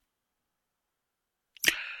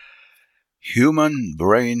Human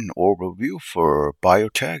Brain Overview for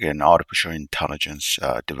Biotech and Artificial Intelligence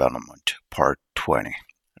Development, Part 20.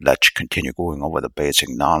 Let's continue going over the basic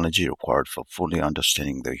knowledge required for fully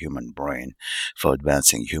understanding the human brain for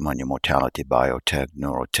advancing human immortality, biotech,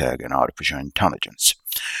 neurotech, and artificial intelligence.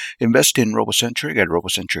 Invest in Robocentric at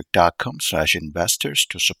robocentric.com/investors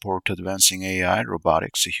to support advancing AI,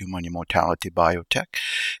 robotics, human immortality, biotech,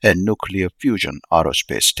 and nuclear fusion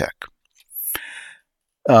aerospace tech.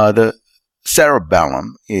 The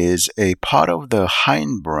cerebellum is a part of the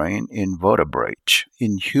hindbrain in vertebrates.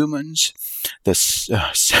 In humans, the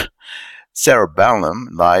cerebellum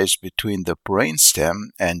lies between the brainstem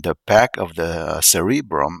and the back of the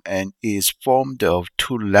cerebrum and is formed of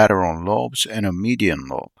two lateral lobes and a median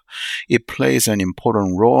lobe. It plays an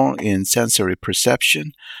important role in sensory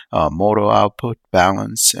perception, motor output,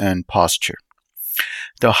 balance, and posture.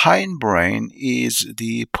 The hindbrain is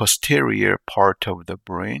the posterior part of the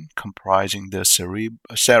brain, comprising the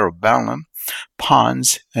cerebellum,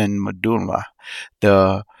 pons, and medulla,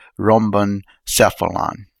 the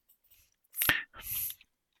rhombencephalon.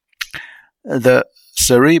 The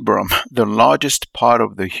cerebrum, the largest part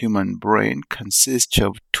of the human brain, consists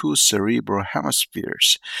of two cerebral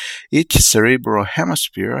hemispheres. Each cerebral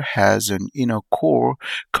hemisphere has an inner core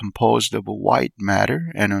composed of white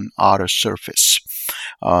matter and an outer surface.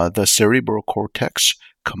 The cerebral cortex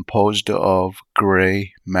composed of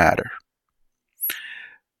gray matter.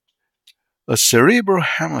 A cerebral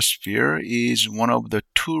hemisphere is one of the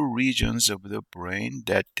two regions of the brain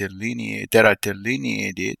that are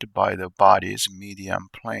delineated by the body's median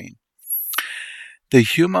plane. The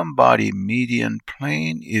human body median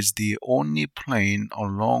plane is the only plane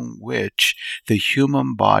along which the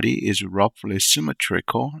human body is roughly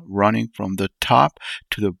symmetrical, running from the top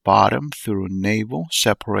to the bottom through navel,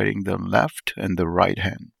 separating the left and the right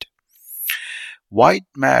hand. White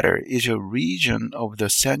matter is a region of the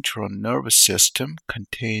central nervous system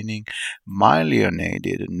containing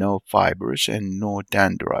myelinated nerve fibers and no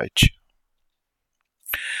dendrites.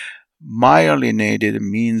 Myelinated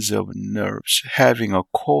means of nerves having a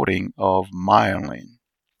coating of myelin.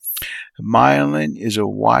 Myelin is a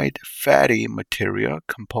white fatty material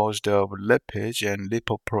composed of lipids and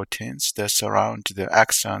lipoproteins that surround the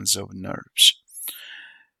axons of nerves.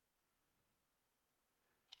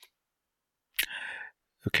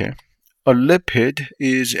 A lipid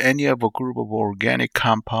is any of a group of organic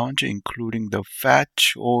compounds, including the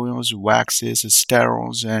fats, oils, waxes,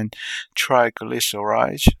 sterols, and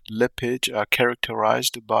triglycerides. Lipids are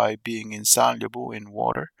characterized by being insoluble in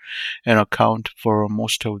water and account for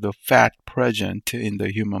most of the fat present in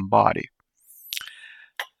the human body.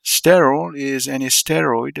 Sterol is any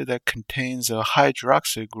steroid that contains a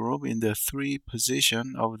hydroxyl group in the 3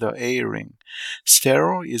 position of the A ring.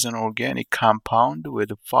 Sterol is an organic compound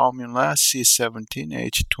with formula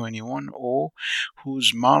C17H21O,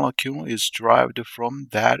 whose molecule is derived from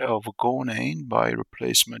that of guanine by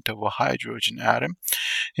replacement of a hydrogen atom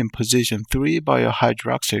in position 3 by a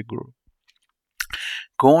hydroxyl group.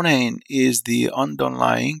 Guanine is the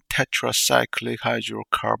underlying tetracyclic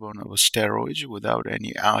hydrocarbon of steroids without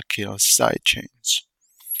any alkyl side chains.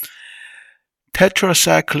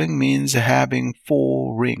 Tetracyclic means having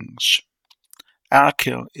 4 rings.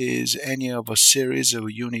 Alkyl is any of a series of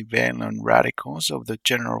univalent radicals of the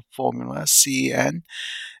general formula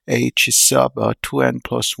CnH sub 2n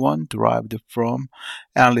plus 1 derived from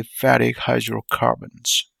aliphatic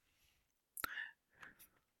hydrocarbons.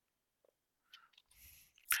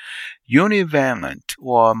 Univalent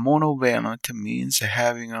or monovalent means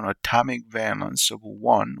having an atomic valence of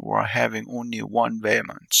 1 or having only 1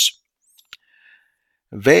 valence.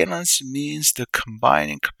 Valence means the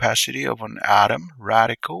combining capacity of an atom,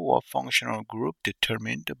 radical, or functional group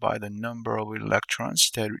determined by the number of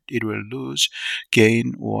electrons that it will lose,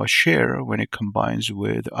 gain, or share when it combines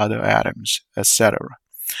with other atoms, etc.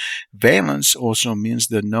 Valence also means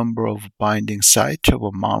the number of binding sites of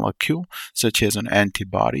a molecule, such as an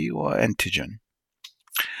antibody or antigen.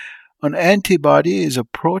 An antibody is a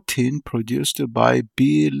protein produced by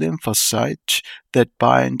B lymphocytes that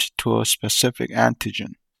bind to a specific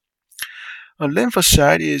antigen. A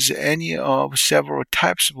lymphocyte is any of several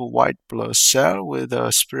types of white blood cell with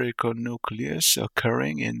a spherical nucleus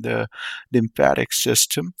occurring in the lymphatic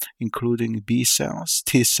system, including B cells,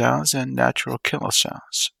 T cells, and natural killer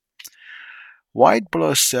cells. White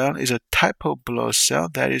blood cell is a type of blood cell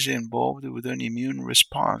that is involved with an immune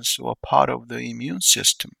response or part of the immune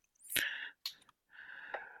system.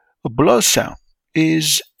 A blood cell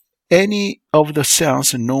is any of the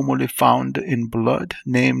cells normally found in blood,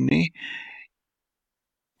 namely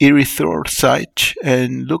erythrocytes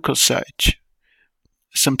and leukocytes.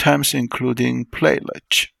 sometimes including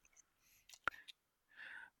platelets.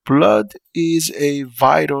 Blood is a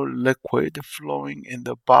vital liquid flowing in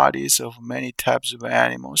the bodies of many types of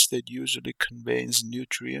animals that usually conveys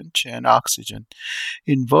nutrients and oxygen.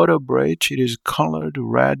 In vertebrates, it is colored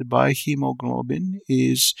red by hemoglobin,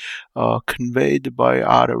 is conveyed by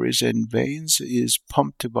arteries and veins, is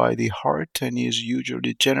pumped by the heart, and is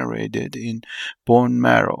usually generated in bone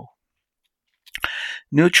marrow.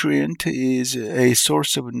 Nutrient is a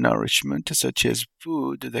source of nourishment, such as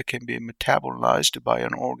food that can be metabolized by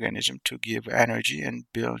an organism to give energy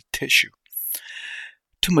and build tissue.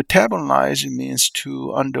 To metabolize means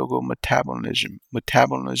to undergo metabolism.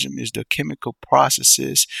 Metabolism is the chemical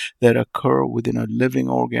processes that occur within a living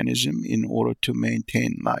organism in order to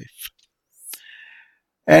maintain life.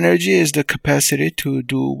 Energy is the capacity to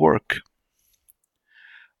do work.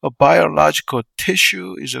 A biological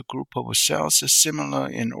tissue is a group of cells similar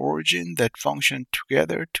in origin that function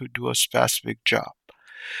together to do a specific job.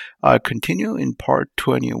 I'll continue in part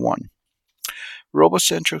 21.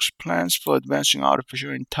 Robocentric plans for advancing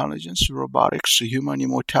artificial intelligence, robotics, human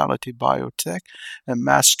immortality, biotech, and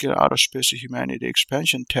mass-scale outer space humanity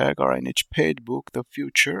expansion tag are in its paid book, The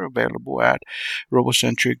Future, available at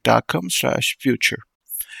robocentric.com/future.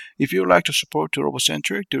 If you would like to support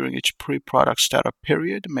Robocentric during its pre-product startup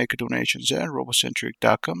period, make donations at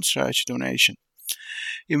robocentric.com/donation.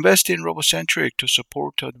 Invest in Robocentric to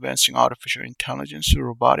support advancing artificial intelligence,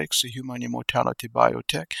 robotics, human immortality,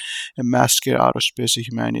 biotech, and mass-scale outer space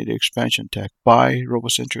humanity expansion tech. Buy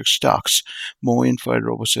Robocentric stocks. More info at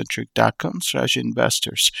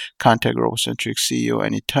robocentric.com/investors. Contact Robocentric CEO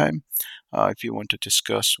anytime. If you want to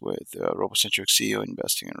discuss with Robocentric CEO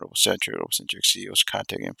investing in Robocentric CEO's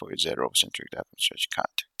contact info is at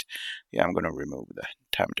robocentric.com/contact. Yeah, I'm going to remove that.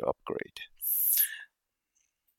 Time to upgrade.